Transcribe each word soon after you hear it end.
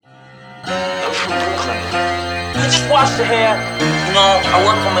listen. You just wash the hair. You know, I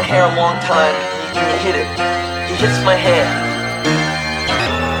worked on my hair a long time. He hit it. He hits my hair.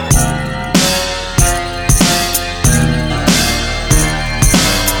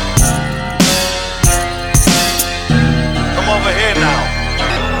 Over here now.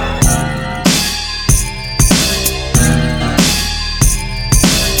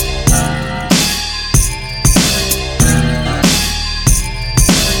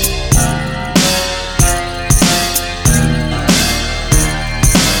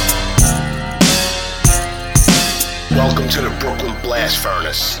 Welcome to the Brooklyn Blast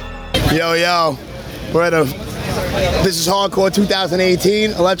Furnace. Yo, we're at this is Hardcore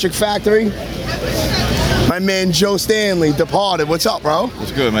 2018, Electric Factory. My man Joe Stanley departed. What's up, bro?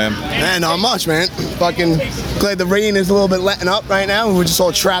 What's good, man? Man, not much, man. Fucking glad the rain is a little bit letting up right now. We're just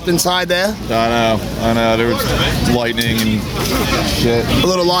all trapped inside there. I know. There was lightning and shit. A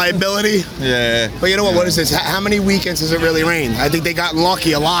little liability. Yeah. But you know what? What is this? How many weekends has it really rained? I think they got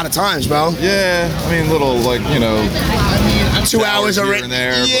lucky a lot of times, bro. Yeah. I mean, little 2 hours of rain.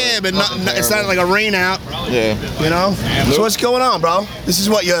 There, but it's not like a rain out. Yeah. You know? Nope. So what's going on, bro? This is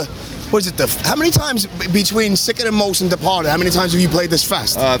what you're. What is it? How many times between Sicker Than Most and Departed? How many times have you played this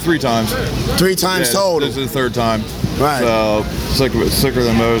fest? 3 times. 3 times total. This is the 3rd time. Right. So Sicker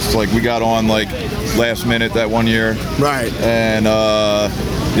Than Most. Like we got on last minute that one year. Right. And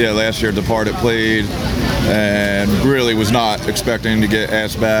last year Departed played, and really was not expecting to get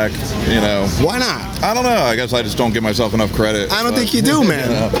asked back. Why not? I don't know. I guess I just don't give myself enough credit. I don't think you do, man.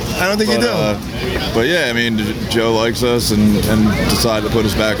 I don't think you do. But yeah, I mean, Joe likes us and decided to put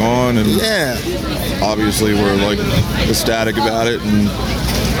us back on, and obviously we're ecstatic about it, and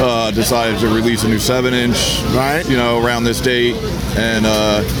decided to release a new 7-inch, right? Around this date. And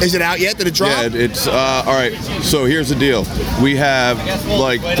is it out yet? Did it drop? Yeah, it's all right. So here's the deal: we have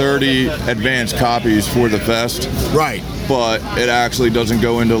 30 advanced copies for the fest, right? But it actually doesn't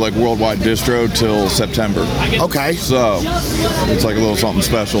go into worldwide distro till September. Okay. So it's a little something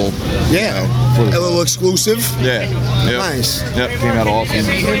special. Yeah. A little exclusive. Yeah. Yep. Nice. Yep. Came out awesome.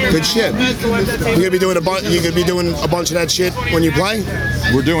 Good shit. You gonna be doing a bunch of that shit when you play?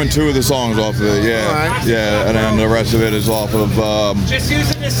 We're doing 2 of the songs off of it. Yeah. All right. Yeah, and then the rest of it is off of.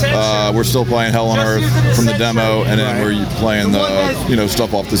 We're still playing Hell on Earth from the demo, and then we're playing the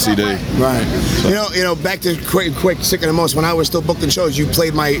stuff off the CD. Right. So. Back to quick Sick and the Most. When I was still booking shows, you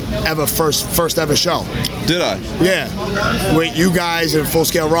played my first ever show. Did I? Yeah. With you guys and Full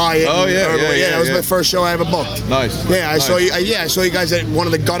Scale Riot. Oh yeah. That was my first show I ever booked. Nice. Yeah, I saw you. I saw you guys at one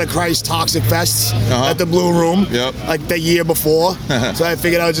of the Gutter Christ Toxic Fests at the Blue Room. Yep. The year before. So I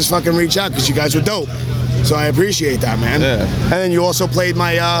figured I would just fucking reach out because you guys were dope. So I appreciate that, man. Yeah. And then you also played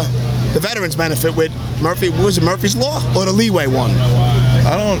my the Veterans Benefit with Murphy. Was it Murphy's Law or the Leeway one?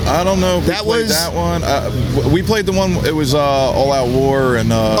 I don't know if we played that one. We played the one. It was All Out War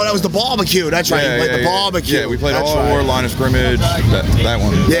and. That was the barbecue. That's right. You played the barbecue. Yeah, we played All Out War, Line of Scrimmage. That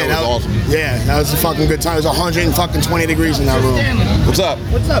one. Yeah, that was awesome. Yeah, that was a fucking good time. It was 120 degrees in that room. What's up?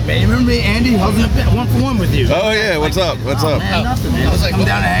 What's up, man? You remember me, Andy? I was in a 1-for-1 with you. Oh yeah. What's up? What's up? Man, nothing, man. I was coming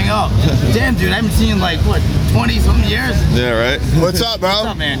down to hang out. Damn, dude, I haven't seen you in 20-something years. Yeah, right. What's up, bro? What's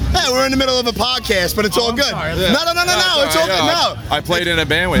up, man? Hey, we're in the middle of a podcast, but it's all good. Sorry. No, it's all good. No, I played in a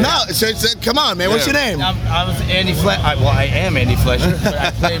band with. No, come on, man. What's your name? I was Andy Fletcher. I am Andy Fletcher. But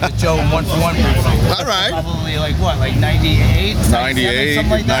I played with Joe in 1-for-1. All right. Probably 98, 98,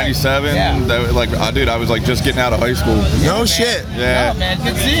 something like that. 97. Yeah. Dude, I was just getting out of high school. No shit. Yeah. No, man,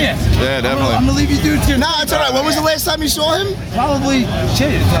 good to see you. Yeah, definitely. I'm gonna leave you dudes here. No, it's all right. When was the last time you saw him? Probably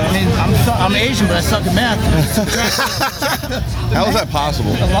shit. I mean, I'm Asian, but I suck at math. How is that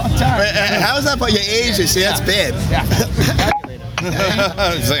possible? A long time. How is that about your age? See, that's bad. Yeah.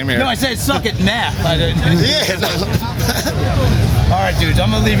 Same here. No, I said suck at math. Yeah. All right, dudes, I'm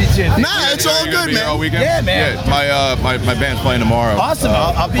gonna leave you to it. Nah, it's all good, man. All weekend? Yeah, man. Yeah, my band's playing tomorrow. Awesome.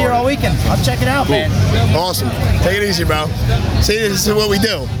 I'll be here all weekend. I'll check it out, man. Awesome. Take it easy, bro. See, this is what we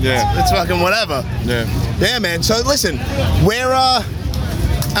do. Yeah. It's fucking whatever. Yeah. Yeah, man. So listen,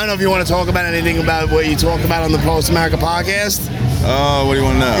 I don't know if you want to talk about anything about what you talk about on the Post America podcast. Oh, what do you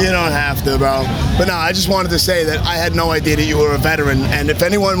want to know? You don't have to, bro. But no, I just wanted to say that I had no idea that you were a veteran, and if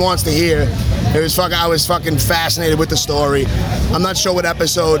anyone wants to hear, I was fucking fascinated with the story. I'm not sure what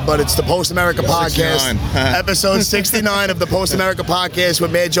episode, but it's the Post America podcast, 69. episode 69 of the Post America podcast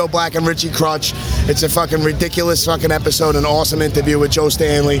with Mad Joe Black and Richie Crutch. It's a fucking ridiculous fucking episode, an awesome interview with Joe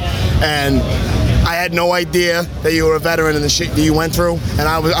Stanley, and I had no idea that you were a veteran and the shit that you went through, and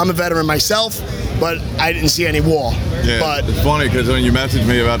I'm a veteran myself. but I didn't see any wall. Yeah, but it's funny because when you messaged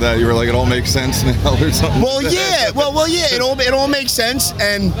me about that, you were like, "It all makes sense now," or something. Well, yeah, it all makes sense,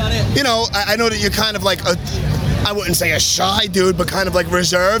 and you know, I know that you're kind of like I wouldn't say a shy dude, but kind of like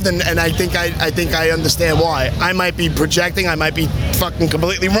reserved, and I think I understand why. I might be projecting, I might be fucking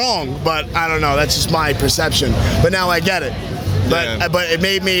completely wrong, but I don't know. That's just my perception. But now I get it. But it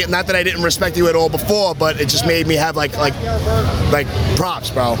made me, not that I didn't respect you at all before, but it just made me have like props,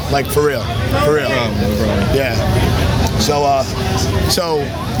 bro. Like for real. No problem. Yeah. So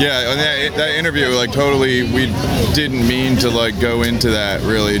yeah, that interview, like totally, we didn't mean to like go into that.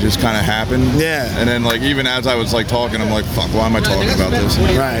 Really, it just kind of happened. Yeah. And then like even as I was like talking, I'm like, fuck, why am I talking about this?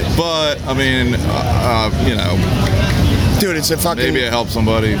 Right. But I mean, you know. Dude, it's a fucking... Maybe it helps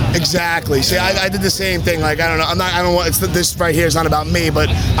somebody. Exactly. See, I did the same thing. Like, I don't know. I don't want... This right here is not about me, but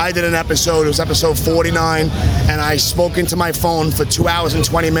I did an episode. It was episode 49, and I spoke into my phone for 2 hours and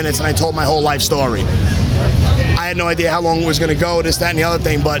 20 minutes, and I told my whole life story. I had no idea how long it was going to go, this, that, and the other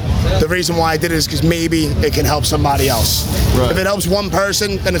thing, but the reason why I did it is because maybe it can help somebody else. Right. If it helps one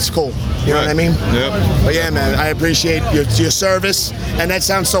person, then it's cool. You know what I mean? Yep. But yeah, man, I appreciate your service, and that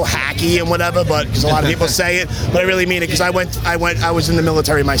sounds so hacky and whatever, but because a lot of people say it, but I really mean it because I was in the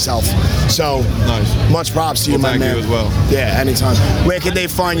military myself. So nice. Much props to you, my man. Thank you as well. Yeah, anytime. Where can they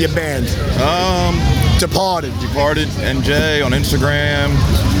find your band? Departed NJ on Instagram.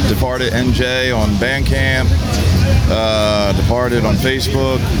 Departed NJ on Bandcamp. Departed on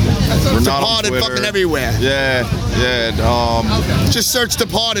Facebook. We're not on Twitter. Fucking everywhere. Yeah. Just search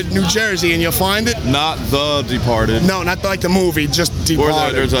Departed New Jersey and you'll find it. Not The Departed. No, not like the movie, just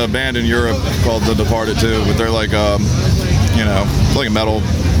Departed. There's a band in Europe called The Departed too, but they're like you know, like a metal.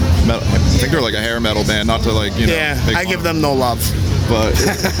 I think they're like a hair metal band, not to like, you know. Yeah, I give them no love. But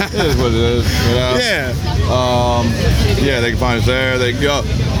it is what it is, you know? Yeah. Yeah, they can find us there.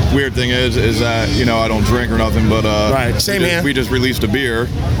 Weird thing is that, you know, I don't drink or nothing, but right. Same here. We just released a beer.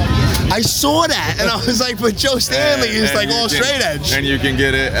 I saw that, and I was like, but Joe Stanley is like all straight edge. And you can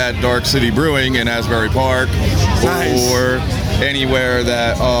get it at Dark City Brewing in Asbury Park. Nice. Or anywhere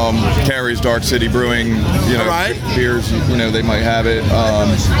that carries Dark City Brewing, you know, beers, you know, they might have it.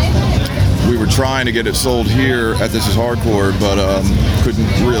 We were trying to get it sold here at This Is Hardcore, but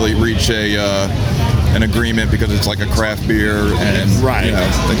couldn't really reach an agreement because it's like a craft beer, and you know,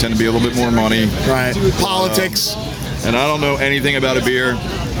 they tend to be a little bit more money. Right. Politics. And I don't know anything about a beer.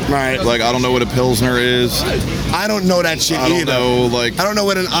 Right. Like, I don't know what a Pilsner is. I don't know that shit either. I don't know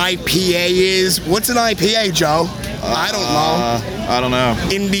what an IPA is. What's an IPA, Joe? I don't know. I don't know.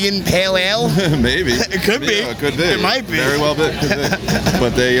 Indian Pale Ale? Maybe. It could be. It could be. It might be. Very well be.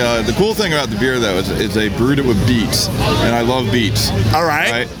 But they, the cool thing about the beer, though, is they brewed it with beets. And I love beets. All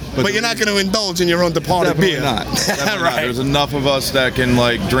right. But you're not going to indulge in your own Departed beer. Definitely not. There's enough of us that can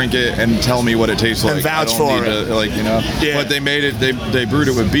like drink it and tell me what it tastes like. And vouch for it. Like, you know. Yeah. But they made it. They brewed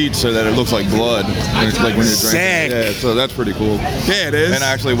it with beets so that it looks like blood. Like when you're drinking. Yeah. So that's pretty cool. Yeah, it is. And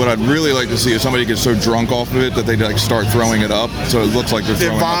actually, what I'd really like to see is somebody gets so drunk off of it that they like start throwing it up, so it looks like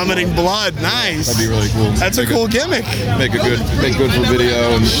they're vomiting blood. Nice. That'd be really cool. That's a cool gimmick. Make good for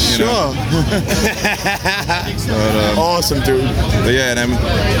video and you know. But, awesome, dude. But yeah, and then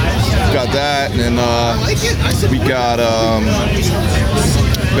got that, and then we got a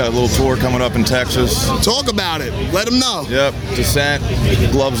little tour coming up in Texas. Talk about it. Let them know. Yep. Descent,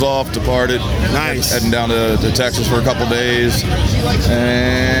 gloves off, Departed. Nice. Heading down to Texas for a couple days.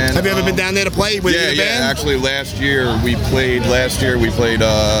 And have you ever been down there to play with your band? Yeah. Actually, last year we played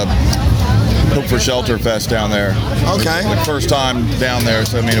Hope for Shelter Fest down there. Okay. Like first time down there,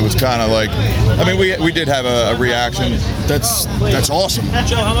 so I mean it was kind of like, I mean we did have a reaction. That's awesome.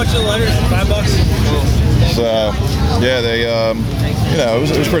 Joe, how much are the lighters? $5? So yeah, they you know,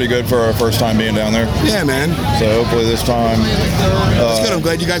 it was pretty good for our first time being down there. Yeah, man. So hopefully this time. That's good. I'm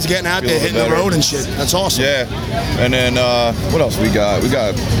glad you guys are getting out there, hitting the road and shit. That's awesome. Yeah. And then what else we got? We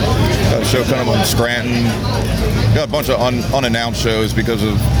got a show coming up in Scranton. We got a bunch of unannounced shows because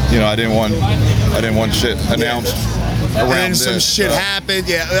of, you know, I didn't want shit announced. And then some shit happened.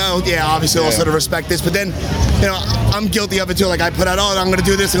 Yeah, obviously also to respect this. But then, you know, I'm guilty of it too. Like I put out, I'm going to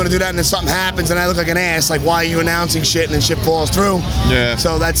do this, I'm going to do that, and then something happens and I look like an ass. Like, why are you announcing shit and then shit falls through? Yeah.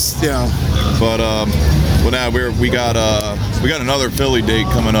 So that's, you know. But well, now we got another Philly date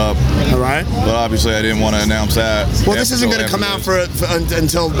coming up. All right. But obviously I didn't want to announce that. Well, this isn't going to come out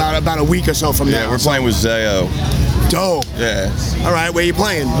until about a week or so from now. Yeah, we're playing with Zayo. Dope. Yeah. All right, where are you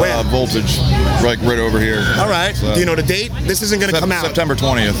playing? Where? Voltage, like right over here. All right. So. Do you know the date? This isn't going to come out. September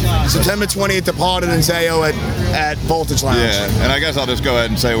 20th. September 20th, Departed and Zayo at Voltage Lounge. Yeah, and I guess I'll just go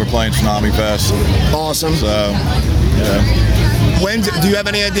ahead and say we're playing Tsunami Fest. Awesome. So, yeah. Do you have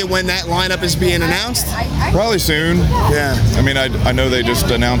any idea when that lineup is being announced? Probably soon. Yeah. I mean, I know they just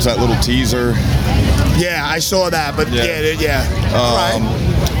announced that little teaser. Yeah, I saw that, but yeah. Right.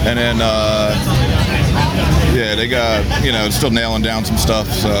 And then, they got, still nailing down some stuff,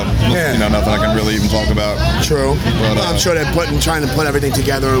 so, nothing I can really even talk about. True. But, I'm sure they're trying to put everything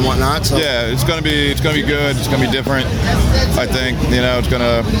together and whatnot. So. Yeah, it's gonna be good. It's gonna be different. I think, it's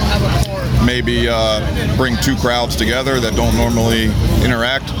gonna maybe bring two crowds together that don't normally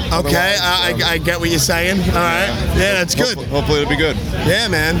interact. Okay, I get what you're saying. All right. Yeah, that's good. Hopefully it'll be good. Yeah,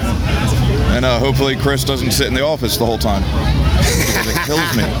 man. And hopefully Chris doesn't sit in the office the whole time. It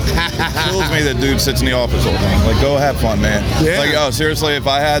kills me. It kills me that dude sits in the office all the time. Like, go have fun, man. Yeah. Like, seriously, if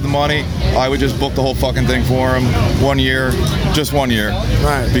I had the money, I would just book the whole fucking thing for him. 1 year. Just 1 year.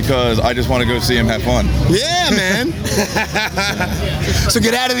 Right. Because I just want to go see him have fun. Yeah, man. So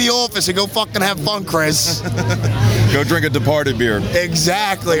get out of the office and go fucking have fun, Chris. Go drink a Departed beer.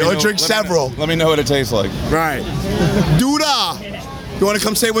 Exactly. Or drink several. Let me know what it tastes like. Right. Duda, you want to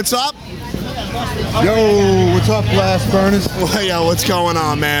come say what's up? Yo, what's up, Blast Furnace? Well, yo, what's going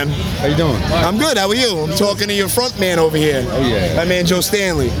on, man? How you doing? I'm good. How are you? I'm talking to your front man over here. Oh, yeah. My man, Joe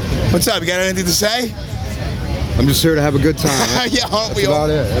Stanley. What's up? You got anything to say? I'm just here to have a good time. Yeah, That's about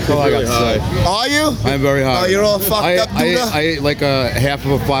it. That's all I got to say. Are you? I'm very high. Oh, you're all fucked up, Duda? I ate like a half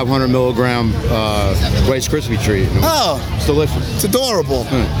of a 500 milligram Rice Krispie treat. Oh. It's delicious. It's adorable.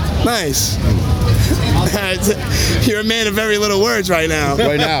 Nice. You're a man of very little words right now.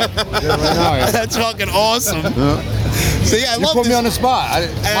 Right now. That's fucking awesome. So yeah, I you love put this. me on the spot.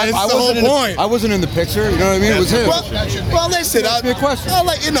 That's the whole point. I wasn't in the picture. You know what I mean? It was him. Well, listen. Ask me a question. I'll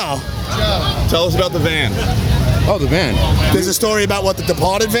let you know. Tell us about the van. Oh, the van. There's a story about what, the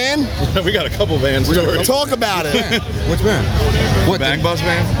Departed van? We got a couple van stories. Talk about it. Which van? What, Bang Bus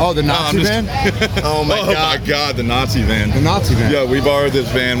van? Oh, the Nazi van? Oh my God, the Nazi van. The Nazi van. Yeah, we borrowed this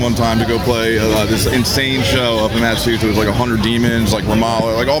van one time to go play this insane show up in Massachusetts. It was like 100 Demons, like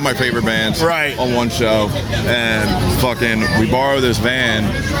Ramallah, like all my favorite bands on one show. And fucking, we borrow this van,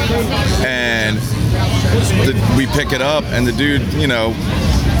 and we pick it up, and the dude,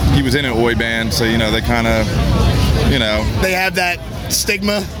 he was in an Oi band, so they kind of, they have that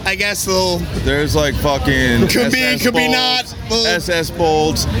stigma, I guess. There's like fucking could be not SS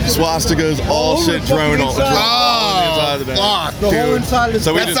bolts, swastikas, all shit drone on the inside of the band. The whole inside of the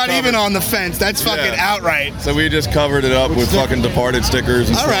so that's not even on the fence. That's fucking outright. So we just covered it up with fucking Departed stickers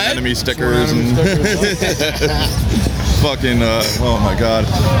and enemy stickers and fucking oh my god.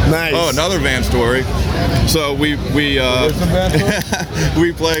 Nice. Oh, another van story. So we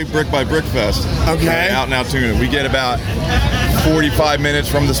we play Brick by Brick Fest. Okay. Out in Altoona. We get about 45 minutes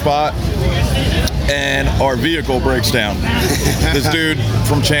from the spot, and our vehicle breaks down. This dude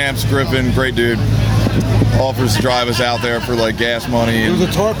from Champs, Griffin, great dude, offers to drive us out there for like gas money. It was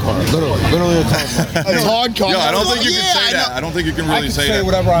a tour car, literally a tour car. A tour car. Yeah, I don't think you can say that. I don't think you can really say that.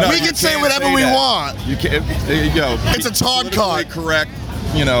 Whatever I we can say whatever we want. You can't. There you go. It's a tour car. Correct.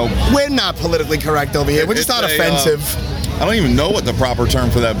 We're not politically correct over here. We're just not offensive. I don't even know what the proper term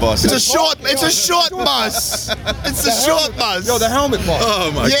for that bus is. It's a short bus. It's a short bus. Yo, the helmet bus.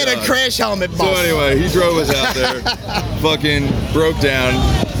 Oh my god. Yeah, the crash helmet bus. So anyway, he drove us out there, fucking broke down.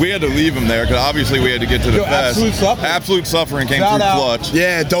 We had to leave him there because obviously we had to get to the fest. Absolute Suffering came through Clutch.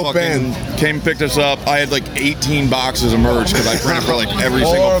 Yeah, dope band. Came and picked us up. I had like 18 boxes of merch because I printed for like every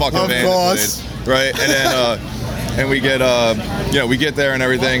single fucking band that played. Right, and then and we get we get there and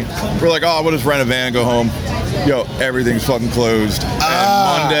everything. We're like, oh, we'll just rent a van and go home. Yo, everything's fucking closed. And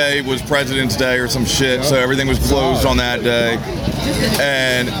Monday was President's Day or some shit, so everything was closed on that day.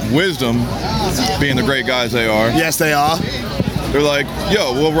 And Wisdom, being the great guys they are. Yes, they are. They're like,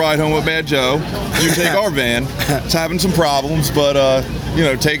 yo, we'll ride home with Bad Joe. You take our van. It's having some problems, but,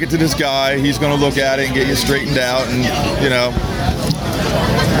 take it to this guy. He's going to look at it and get you straightened out. And,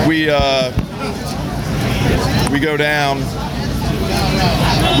 we go down.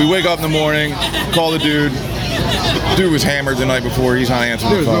 We wake up in the morning, call the dude. Dude was hammered the night before. He's not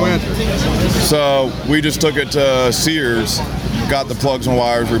answering the phone. So we just took it to Sears, got the plugs and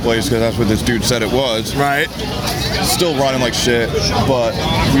wires replaced because that's what this dude said it was. Right. Still running like shit, but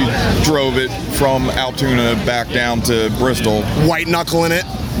we drove it from Altoona back down to Bristol. White knuckling it.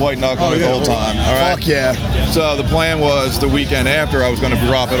 White knuckling the whole time. All right. Fuck yeah. So the plan was the weekend after I was going to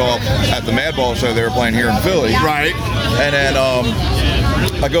drop it off at the Madball show they were playing here in Philly. Right. And then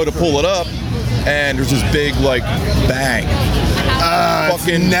I go to pull it up, and there's this big like bang.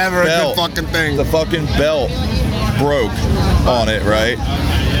 Fucking never belt. a good fucking thing. The fucking belt broke on it, right?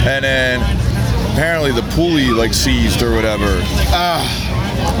 And then apparently the pulley like seized or whatever.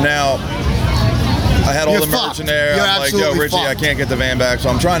 Now, I I had all You're the merch fucked. in there. You're I'm like, yo, absolutely Richie, I fucked. can't get the van back, so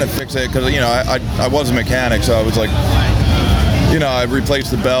I'm trying to fix it because I was a mechanic, so I was like, I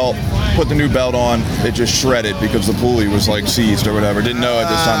replaced the belt, put the new belt on. It just shredded because the pulley was like seized or whatever. Didn't know at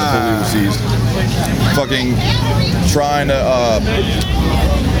this time the pulley was seized. Fucking trying to.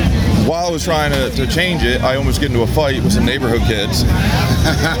 While I was trying to change it, I almost get into a fight with some neighborhood kids.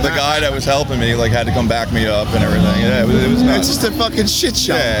 The guy that was helping me had to come back me up and everything. Yeah, it was nuts. It's just a fucking shit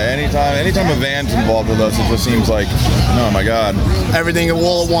show. Yeah, anytime a van's involved with us, it just seems like, oh my god. Everything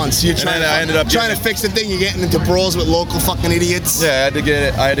all at once. You're trying, I ended up trying to fix the thing. You're getting into brawls with local fucking idiots. Yeah,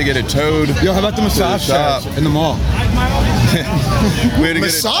 I had to get it towed. Yo, how about the massage shop chairs in the mall? We had to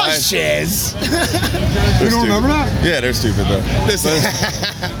Massage chairs. You don't remember that? Yeah, they're stupid though.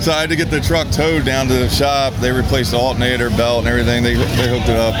 So I had to get the truck towed down to the shop. They replaced the alternator, belt, and everything. They hooked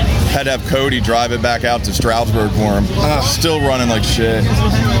it up. Had to have Cody drive it back out to Stroudsburg for him. Still running like shit.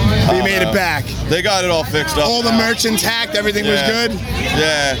 You made it back. They got it all fixed up. All the merch intact. Everything was good.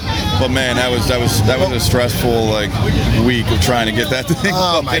 Yeah, but man, that was a stressful week of trying to get that thing.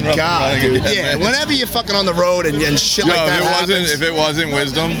 Oh my god, dude. Yeah, whenever you're fucking on the road and shit like that happens. If it wasn't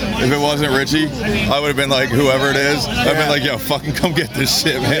Wisdom, if it wasn't Richie, I would have been like, whoever it is, I've been like, yo, fucking come get this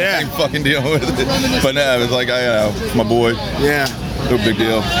shit, man. I ain't fucking dealing with it. But no, it was like, it's my boy. Yeah. No big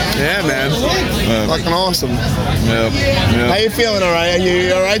deal. Yeah, man. Fucking awesome. Yep. How you feeling? All right? Are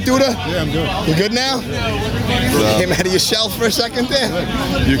you all right, Duda? Yeah, I'm good. You good now? Came out of your shell for a second there.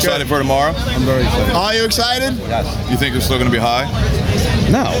 You excited for tomorrow? I'm very excited. Are you excited? You think you're still gonna be high?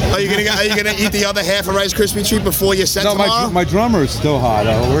 No. Are you gonna eat the other half of Rice Krispie treat before your set tomorrow? my drummer is still hot.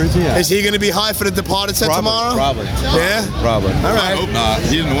 Where is he at? Is he gonna be high for the Departed set tomorrow? Probably. Yeah. Probably. All I right. hope not.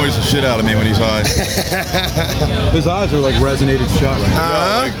 He annoys the shit out of me when he's high. His eyes are like resonated shut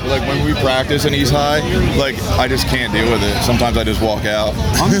right now. Like when we practice and he's high, I just can't deal with it. Sometimes I just walk out.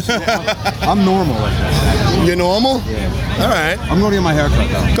 I'm normal like that. You're normal? Yeah. All right. I'm going to get my hair cut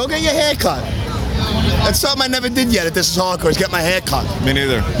though. Go get your hair cut. That's something I never did yet at This Is Hardcore, is get my hair cut. Me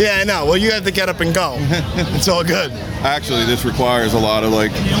neither. Yeah, I know. Well, you have to get up and go. It's all good. Actually, this requires a lot of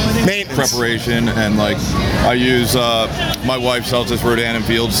Maintenance. preparation and I use my wife sells this Rodan and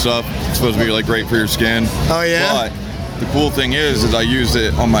Fields stuff. It's supposed to be great for your skin. Oh yeah. But the cool thing is I use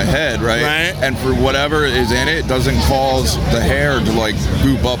it on my head, right? Right. And for whatever is in it, doesn't cause the hair to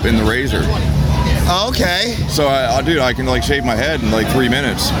goop up in the razor. Okay. So I can shave my head in 3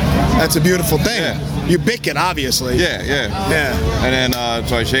 minutes. That's a beautiful thing. Yeah. You bick it, obviously. Yeah. And then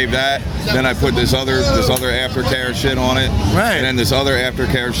so I shaved that. Then I put this other aftercare shit on it. Right. And then this other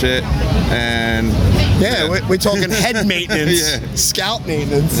aftercare shit. And Yeah, we're talking head maintenance, Yeah. scalp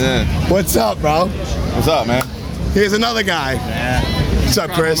maintenance. Yeah. What's up, bro? What's up, man? Here's another guy. What's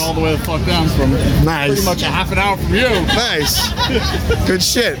up, Chris? All the way the fuck down from Nice. pretty much a half an hour from you. Nice. Good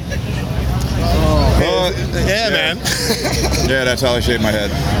shit. Yeah, man. Yeah, that's how I shave my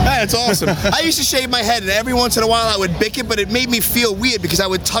head. That's awesome. I used to shave my head, and every once in a while I would bick it, but it made me feel weird because I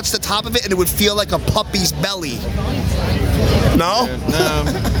would touch the top of it, and it would feel like a puppy's belly. No?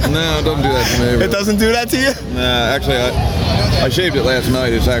 No, don't do that to me. It doesn't do that to you? Nah, actually, I shaved it last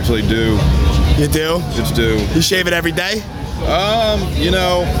night. It's actually due. You do? It's due. You shave it every day?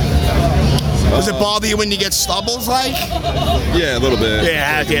 Does it bother you when you get stubbles Yeah, a little bit.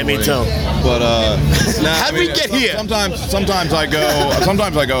 Yeah, me too. But How'd we get here? Sometimes I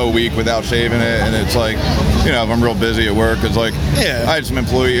go a week without shaving it, and it's if I'm real busy at work, it's I had some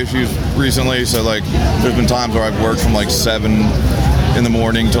employee issues recently, so there's been times where I've worked from 7 in the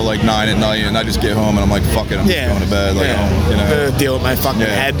morning till 9 at night, and I just get home and I'm like, fuck it, I'm just going to bed. I'm gonna deal with my fucking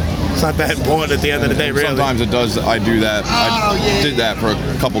head. It's not that important at the end of the day, really. Sometimes it does. I do that. I did that for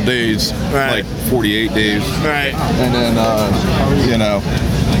a couple days, Right. 48 days. Right. And then,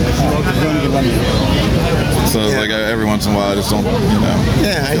 so every once in a while I just don't,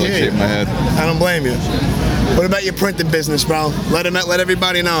 Yeah, I feel hear shave you. my head. I don't blame you. What about your printing business, bro? Let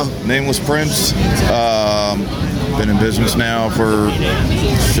everybody know. Nameless Prince. Been in business now for a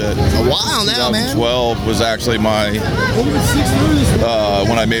while now, man. 2012 was actually my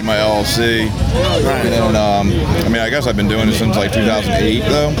when I made my LLC. Right. And I guess I've been doing it since 2008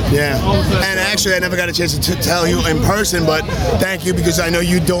 though. Yeah. And actually, I never got a chance to tell you in person, but thank you because I know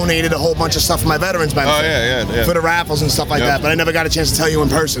you donated a whole bunch of stuff for my veterans benefit. Oh yeah. For the raffles and stuff like that, but I never got a chance to tell you in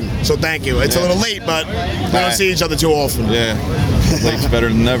person. So thank you. It's a little late, but we don't see each other too often. Yeah. Late's better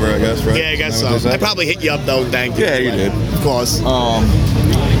than never, I guess, right? Yeah, I guess so. I probably hit you up though, thank you. Yeah, you did. Of course. I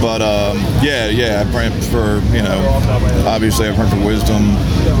print for, obviously I print for Wisdom,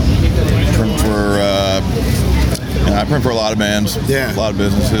 print for I print for a lot of bands. Yeah. A lot of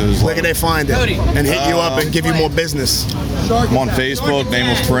businesses. Where can they find it and hit you up and give you more business? I'm on Facebook,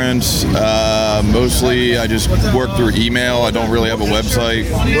 Nameless Prince. Mostly I just work through email. I don't really have a website.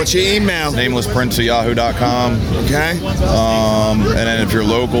 What's your email? namelessprince@yahoo.com. Okay. And then if you're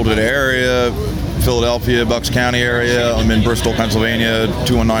local to the area, Philadelphia, Bucks County area, I'm in Bristol, Pennsylvania,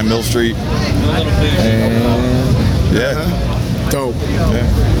 219 Mill Street. And yeah. Dope.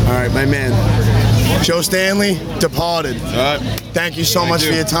 Yeah. All right, my man. Joe Stanley, Departed. All right. Thank you so much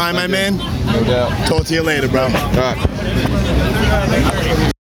for your time, my man. No doubt. Talk to you later, bro. All right.